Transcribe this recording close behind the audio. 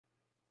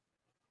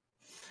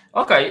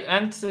Okay,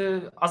 and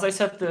as I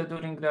said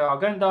during the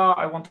agenda,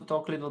 I want to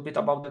talk a little bit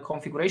about the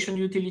configuration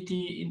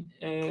utility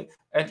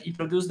and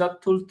introduce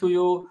that tool to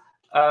you.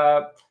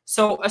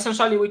 So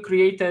essentially, we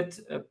created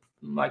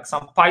like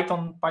some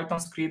Python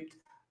script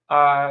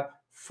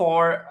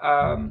for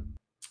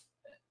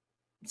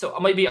so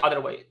maybe other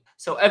way.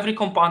 So every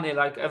company,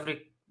 like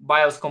every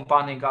BIOS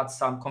company, got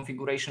some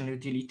configuration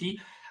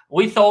utility.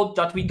 We thought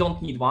that we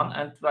don't need one,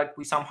 and like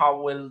we somehow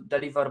will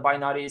deliver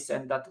binaries,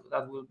 and that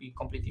will be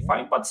completely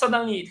fine. But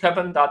suddenly it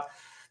happened that,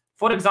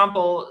 for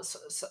example,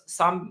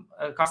 some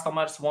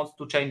customers want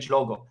to change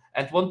logo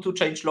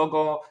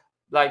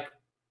like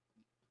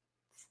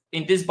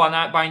in this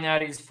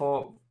binaries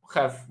for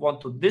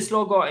want to this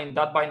logo, and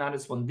that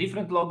binaries want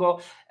different logo,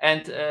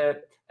 and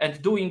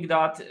doing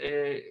that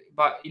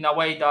but in a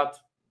way that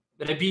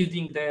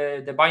rebuilding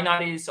the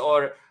binaries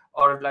or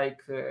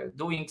like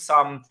doing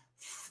some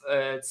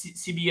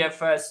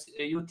CBFS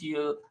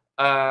util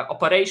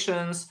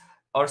operations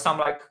or some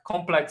like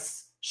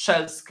complex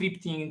shell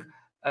scripting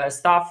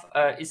stuff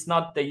is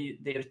not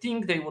their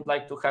thing. They would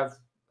like to have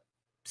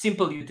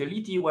simple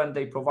utility when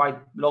they provide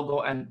logo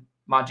and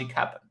magic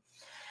happen.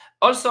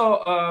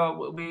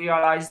 Also, we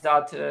realized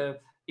that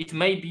it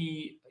may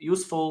be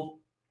useful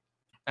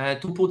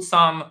to put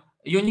some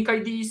unique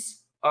IDs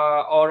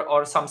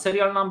or some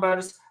serial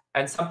numbers,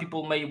 and some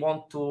people may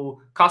want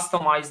to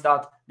customize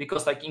that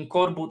because, like in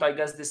core boot, I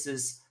guess this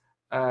is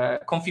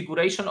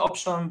configuration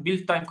option,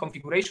 build time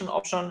configuration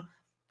option,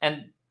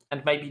 and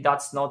maybe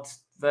that's not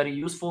very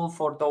useful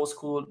for those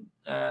who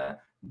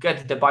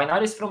get the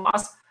binaries from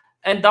us.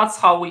 And that's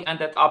how we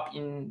ended up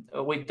in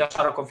with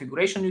Dasharo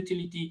configuration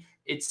utility.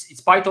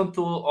 It's Python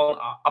tool on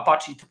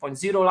Apache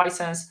 2.0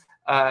 license.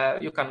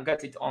 You can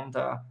get it on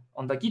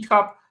the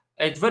GitHub.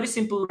 It's very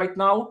simple right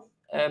now,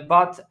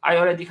 but I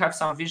already have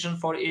some vision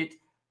for it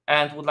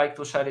and would like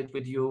to share it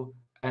with you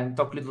and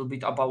talk a little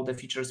bit about the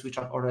features which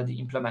are already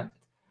implemented.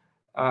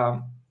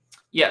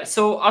 Yeah,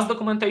 so as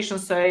documentation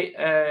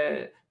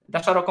say,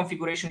 Dasharo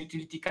configuration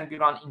utility can be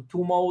run in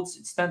two modes: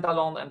 it's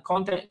standalone and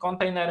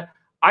container.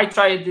 I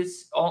tried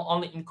this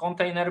only in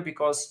container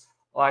because,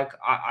 like,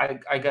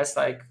 I guess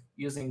like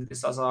using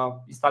this as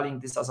installing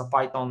this as a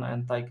Python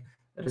and like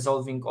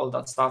resolving all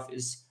that stuff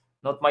is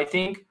not my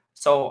thing.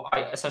 So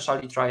I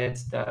essentially tried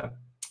the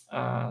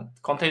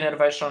container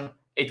version.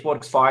 It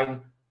works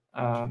fine.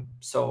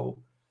 So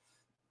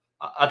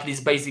at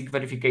least basic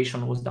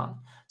verification was done.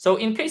 So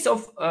in case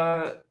of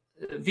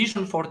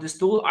vision for this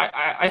tool,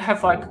 I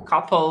have like a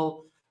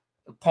couple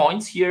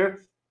points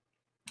here.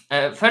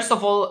 First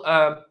of all,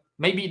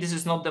 maybe this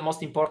is not the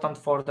most important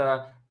for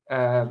the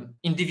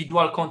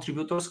individual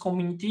contributors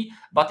community,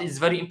 but it's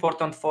very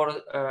important for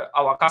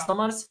our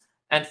customers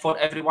and for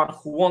everyone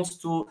who wants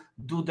to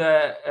do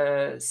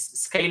the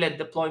scaled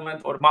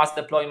deployment or mass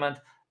deployment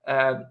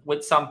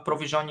with some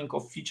provisioning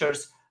of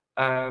features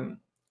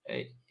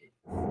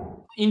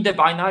in the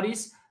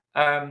binaries,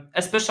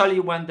 especially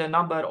when the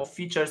number of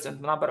features and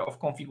the number of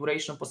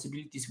configuration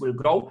possibilities will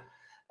grow.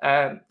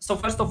 So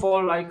first of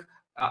all, like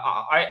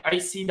I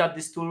see that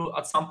this tool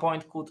at some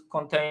point could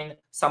contain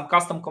some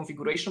custom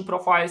configuration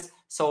profiles.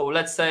 So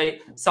let's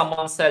say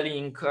someone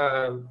selling,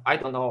 I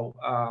don't know,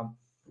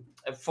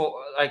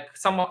 for like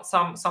someone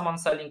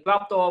selling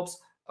laptops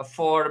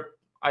for,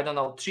 I don't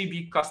know, 3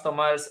 big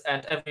customers,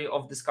 and every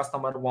of this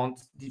customer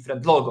wants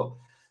different logo.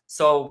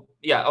 So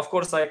yeah, of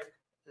course, like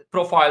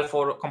profile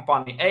for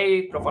company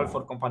A, profile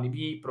for company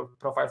B,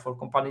 profile for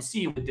company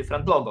C with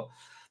different logo.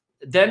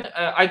 Then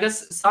I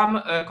guess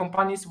some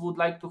companies would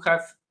like to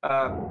have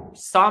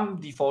some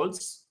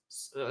defaults,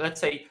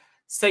 let's say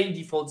sane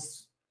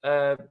defaults,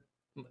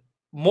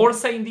 more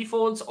sane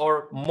defaults,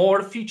 or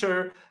more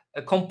feature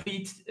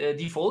complete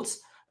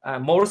defaults,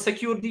 more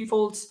secure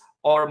defaults,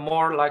 or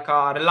more like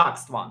a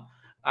relaxed one.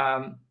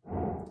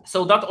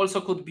 So that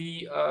also could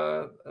be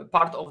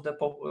part of the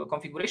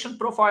configuration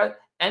profile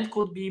and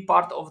could be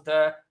part of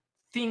the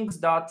things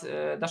that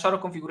Dasharo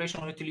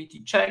configuration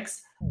utility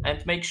checks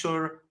and make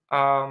sure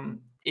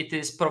it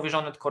is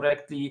provisioned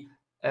correctly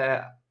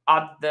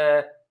at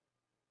the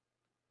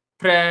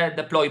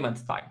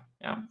pre-deployment time.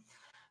 Yeah.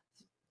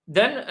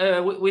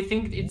 Then we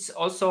think it's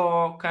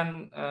also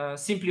can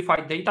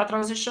simplify data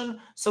transition.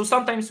 So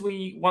sometimes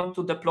we want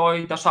to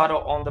deploy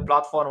Dasharo on the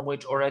platform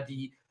which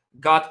already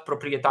got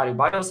proprietary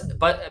BIOS,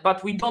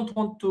 but we don't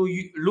want to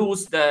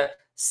lose the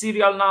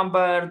serial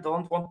number,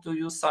 don't want to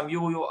use some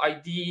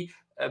UUID,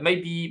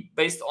 maybe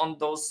based on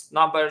those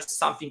numbers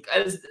something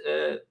else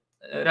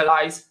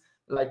relies,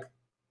 like,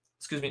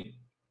 excuse me,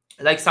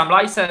 like some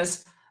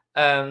license,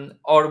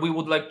 or we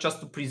would like just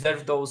to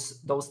preserve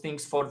those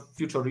things for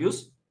future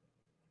use.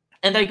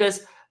 And I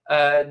guess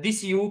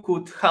this EU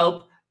could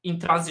help in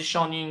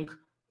transitioning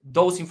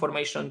those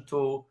information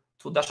to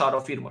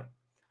Dasharo firmware.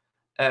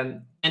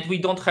 And we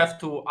don't have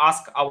to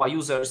ask our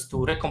users to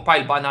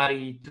recompile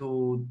binary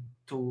to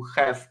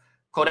have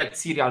correct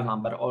serial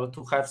number or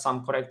to have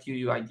some correct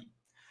UUID.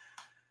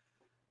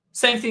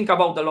 Same thing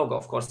about the logo,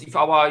 of course. If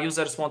our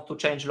users want to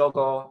change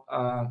logo,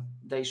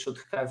 they should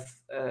have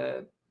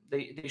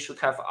they should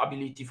have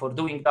ability for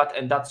doing that,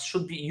 and that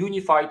should be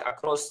unified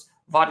across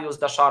various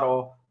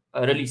Dasharo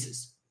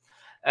releases.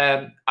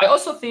 I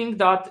also think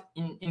that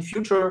in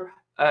future,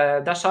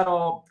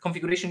 Dasharo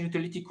configuration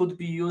utility could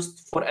be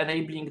used for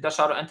enabling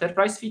Dasharo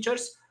enterprise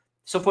features.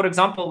 So for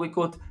example, we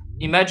could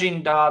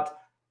imagine that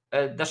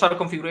Dasharo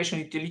configuration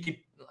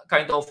utility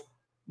kind of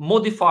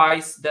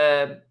modifies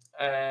the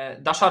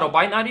Dasharo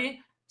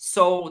binary.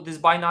 So this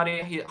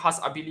binary has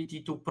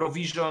ability to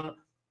provision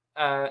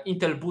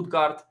Intel boot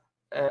guard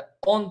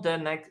on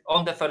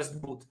the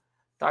first boot.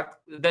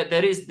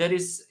 There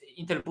is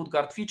Intel boot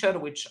guard feature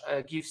which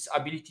gives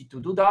ability to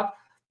do that.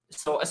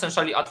 So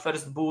essentially, at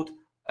first boot,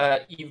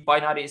 if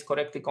binary is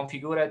correctly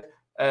configured,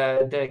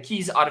 the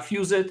keys are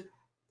fused,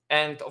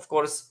 and of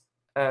course,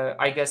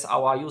 I guess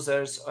our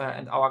users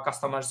and our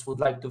customers would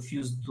like to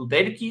fuse to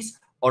their keys,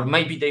 or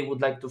maybe they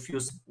would like to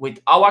fuse with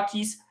our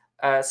keys.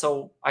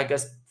 So I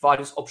guess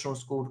various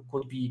options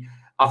could be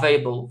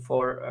available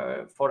for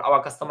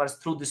our customers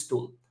through this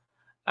tool.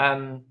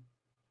 And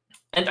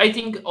I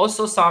think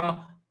also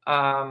some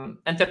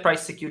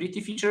enterprise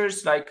security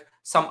features, like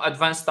some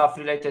advanced stuff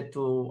related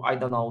to, I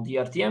don't know,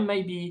 DRTM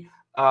maybe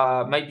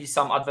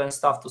some advanced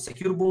stuff to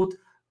secure boot,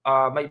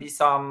 maybe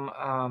some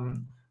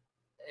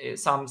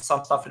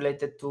stuff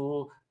related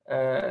to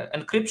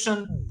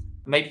encryption,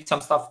 maybe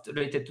some stuff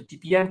related to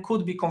TPM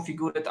could be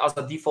configured as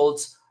a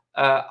defaults,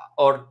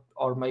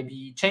 or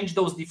maybe change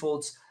those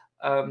defaults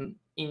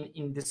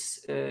in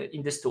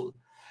this tool.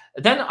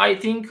 Then I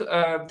think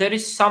there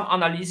is some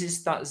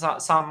analysis,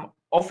 some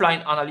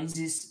offline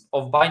analysis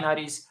of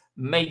binaries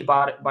made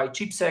by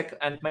chipsec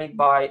and made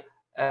by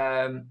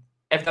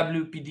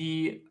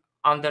FWPD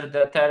under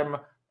the term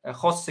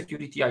host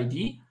security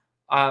ID.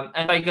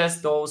 And I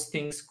guess those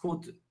things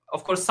could,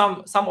 of course,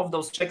 some of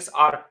those checks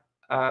are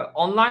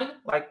online,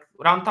 like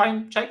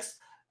runtime checks,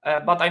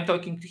 but I'm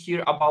talking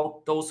here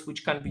about those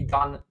which can be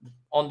done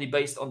only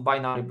based on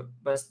binary,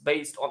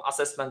 based on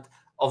assessment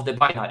of the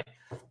binary.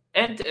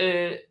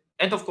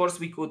 And of course,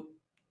 we could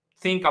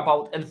think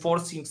about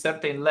enforcing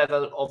certain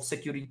level of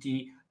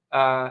security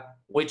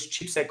which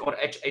chipsec or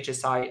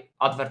HSI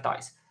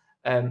advertise.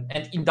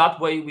 And in that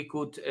way, we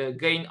could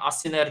gain a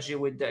synergy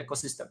with the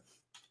ecosystem.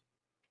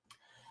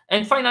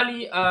 And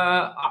finally,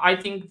 I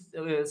think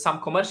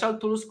some commercial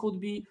tools could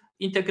be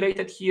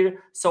integrated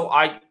here. So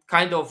I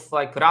kind of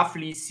like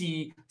roughly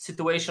see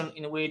situation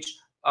in which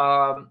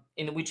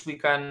we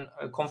can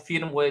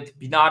confirm with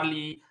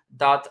binarily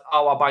that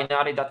our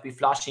binary that we're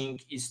flashing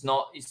is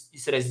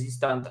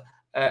resistant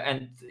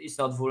and is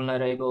not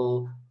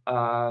vulnerable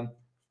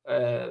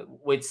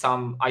with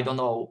some, I don't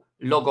know,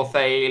 logo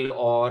fail,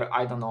 or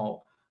I don't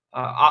know,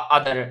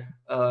 other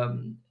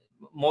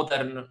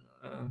modern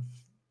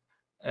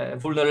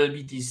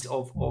vulnerabilities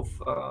of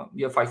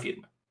UEFI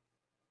firmware.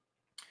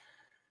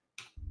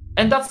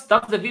 And that's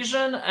the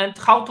vision. And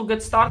how to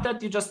get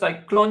started? You just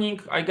like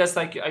cloning. I guess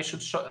like I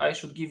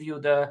should give you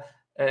the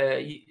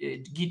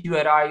Git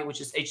URI, which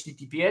is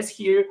HTTPS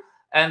here,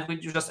 and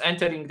with you just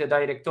entering the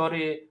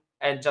directory,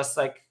 and just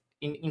like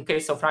in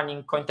case of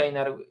running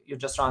container, you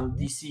just run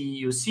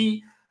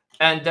dcuc,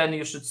 and then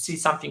you should see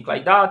something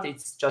like that.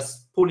 It's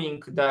just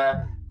pulling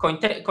the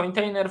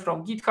container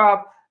from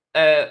GitHub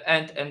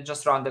and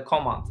just run the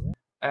command,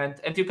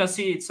 and you can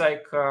see it's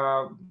like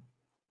a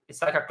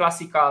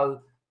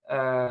classical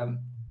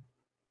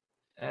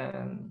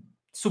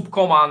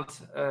subcommand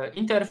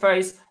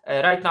interface.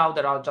 Right now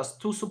there are just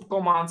two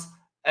subcommands,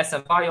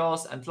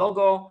 SMBIOS and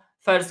logo.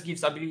 First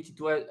gives ability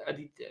to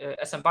edit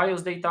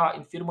SMBIOS data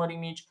in firmware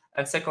image,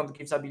 and second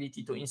gives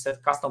ability to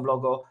insert custom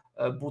logo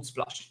boot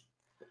splash.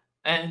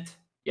 And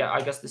yeah,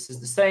 I guess this is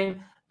the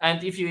same.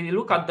 And if you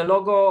look at the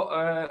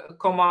logo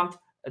command,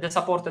 the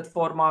supported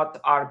format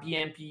are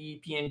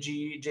BMP,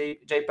 PNG,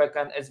 JPEG,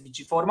 and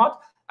SVG format.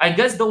 I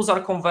guess those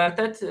are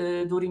converted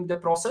during the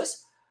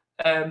process.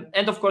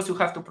 And of course, you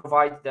have to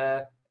provide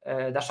the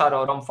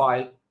Dasharo ROM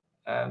file,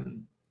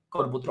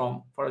 coreboot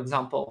ROM, for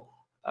example.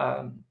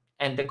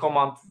 And the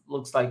command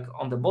looks like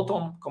on the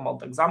bottom,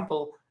 command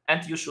example,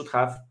 and you should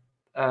have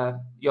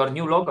your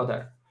new logo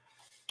there.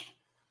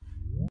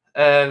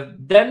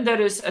 Then there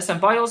is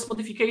SMBIOS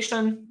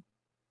modification,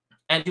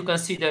 and you can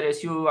see there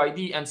is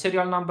UUID and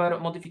serial number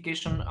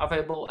modification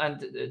available,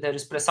 and there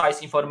is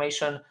precise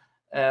information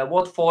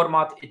what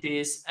format it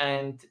is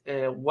and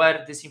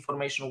where this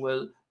information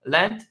will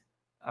land.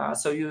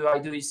 So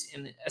UUID is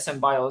in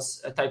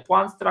SMBIOS type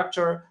 1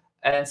 structure,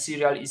 and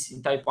serial is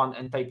in type 1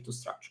 and type 2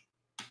 structure.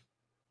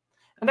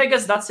 And I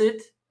guess that's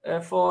it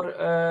for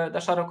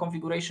Dasharo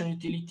configuration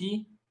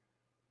utility.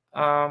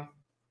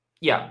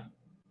 Yeah,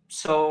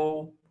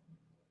 so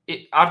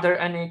are there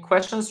any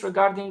questions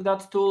regarding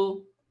that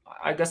tool?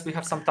 I guess we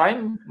have some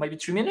time, maybe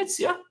 3 minutes,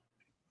 yeah?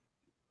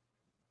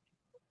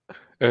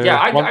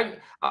 Yeah,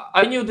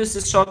 I knew this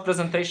is short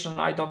presentation.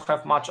 I don't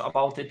have much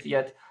about it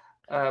yet,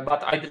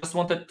 but I just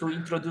wanted to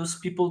introduce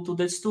people to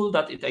this tool,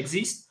 that it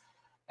exists,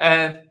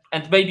 and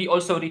maybe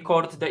also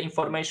record the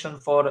information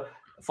for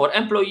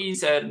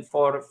employees and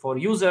for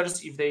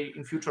users if they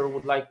in future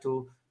would like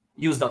to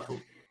use that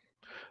tool.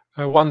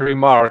 One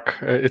remark: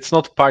 it's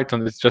not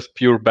Python; it's just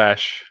pure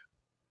Bash.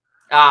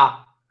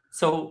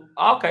 So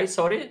okay,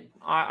 sorry.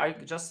 I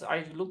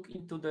look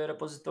into the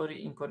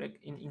repository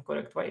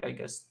incorrect way, I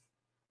guess.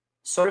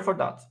 Sorry for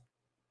that.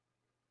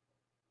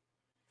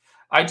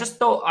 I just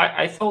thought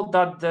I thought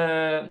that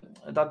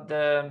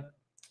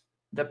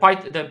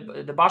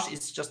the bash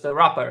is just a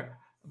wrapper,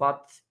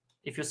 but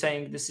if you're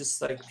saying this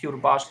is like pure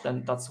bash,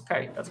 then that's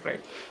okay. That's great.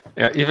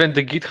 Yeah, even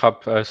the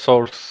GitHub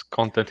source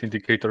content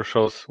indicator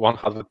shows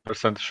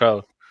 100%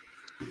 shell.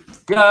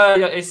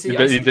 Yeah, I see.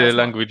 In the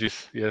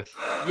languages, yes.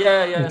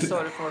 Yeah.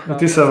 Sorry for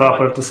that. It is a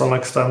wrapper to some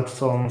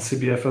extent on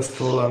CBFS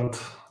tool and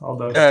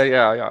others.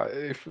 Yeah.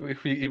 If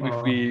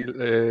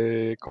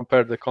we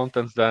compare the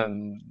contents,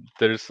 then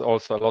there's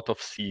also a lot of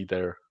C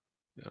there.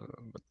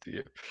 But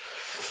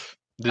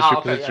this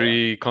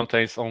repository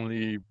contains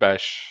only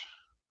Bash.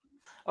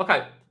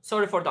 Okay,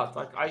 sorry for that.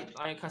 Like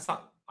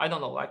I don't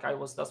know. Like that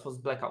was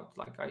blackout.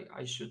 Like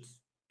I should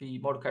be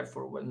more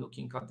careful when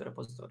looking at the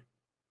repository.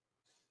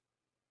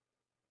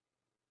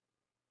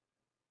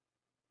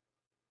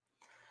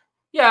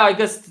 Yeah, I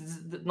guess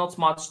not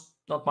much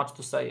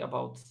to say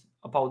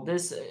about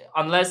this,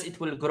 unless it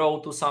will grow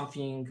to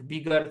something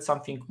bigger,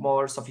 something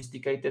more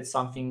sophisticated,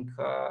 something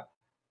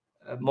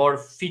more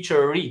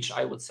feature rich,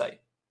 I would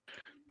say.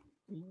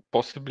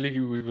 Possibly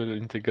we will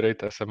integrate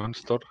SMM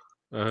store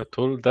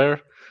tool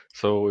there,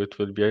 so it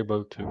will be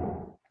able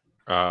to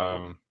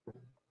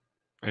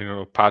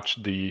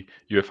patch the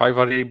UFI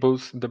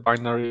variables in the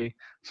binary,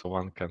 so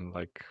one can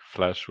like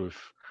flash with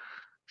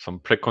some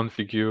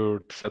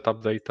pre-configured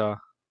setup data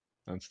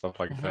and stuff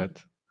like that.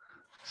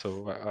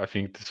 So I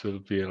think this will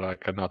be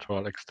like a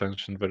natural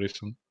extension very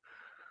soon.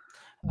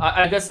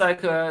 I guess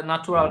like a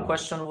natural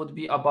question would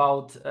be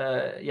about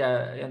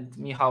and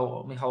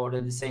Michał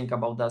already saying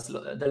about that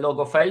the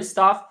logo fail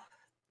stuff.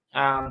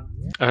 Not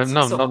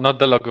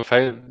the logo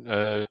fail.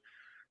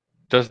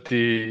 Just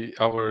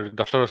our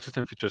Dasharo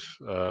system features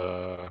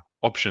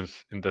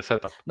options in the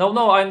setup.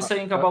 No, I'm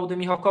saying about the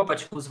Michał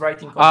Kopeć who's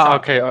writing on chat.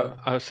 Okay.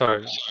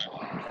 Sorry.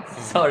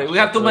 Sorry, we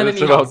have too many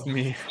It's about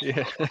me.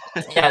 Yeah.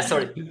 Yeah,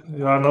 sorry.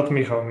 You are not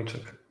Michał,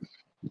 Miczek.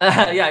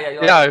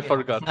 Yeah, I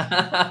forgot.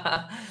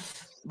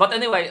 But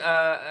anyway,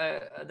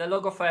 the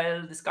logo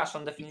fail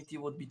discussion definitely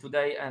would be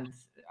today, and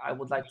I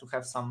would like to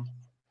have some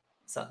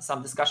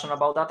discussion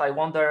about that. I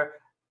wonder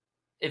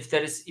if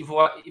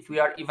we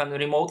are even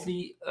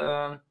remotely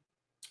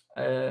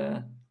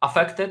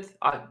affected.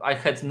 I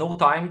had no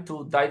time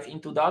to dive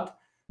into that.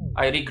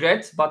 I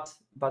regret, but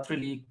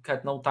really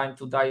had no time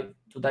to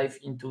dive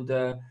into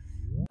the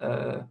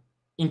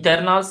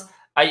internals.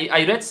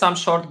 I read some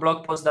short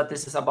blog posts that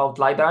this is about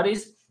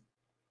libraries.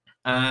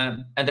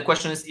 And the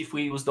question is if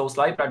we use those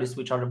libraries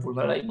which are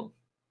vulnerable.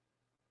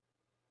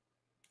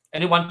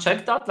 Anyone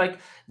check that? Like,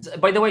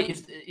 by the way,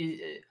 if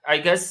I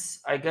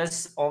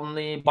guess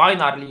only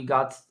binarily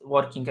got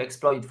working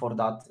exploit for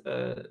that,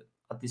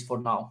 at least for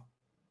now,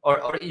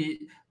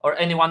 or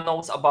anyone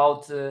knows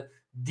about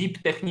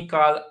deep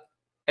technical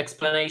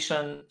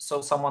explanation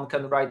so someone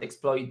can write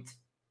exploit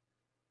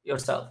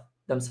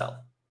themselves.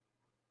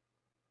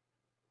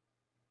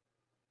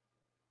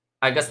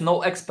 I guess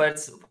no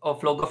experts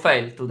of logo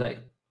fail today.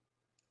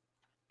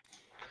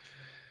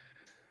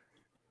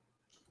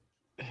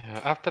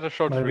 Yeah, after a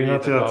short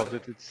read about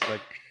it, it's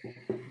like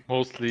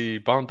mostly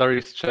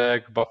boundaries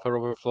check, buffer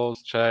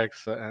overflows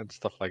checks, and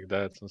stuff like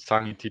that. Some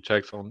sanity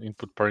checks on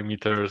input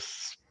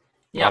parameters.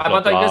 Yeah,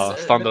 blah, but I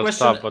guess standard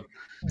stuff. But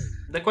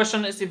the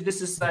question is if this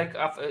is like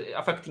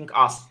affecting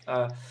us.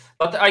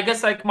 But I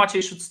guess like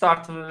Maciej should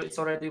start. It's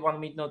already 1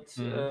 minute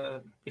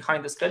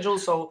behind the schedule.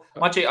 So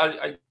Maciej,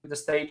 I'll give the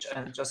stage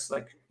and just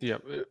like. Yeah,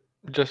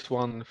 just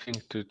one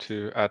thing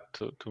to add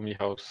to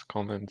Michał's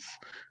comments.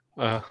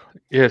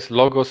 Yes,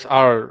 logos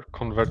are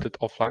converted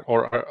offline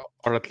or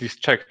are at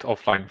least checked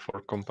offline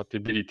for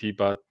compatibility,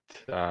 but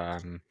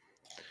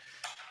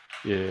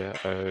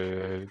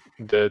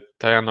the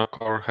Tayana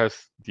core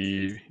has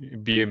the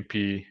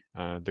BMP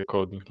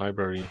decoding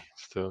library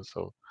still,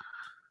 so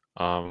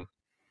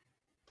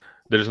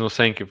there is no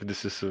saying if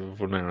this is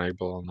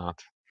vulnerable or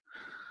not.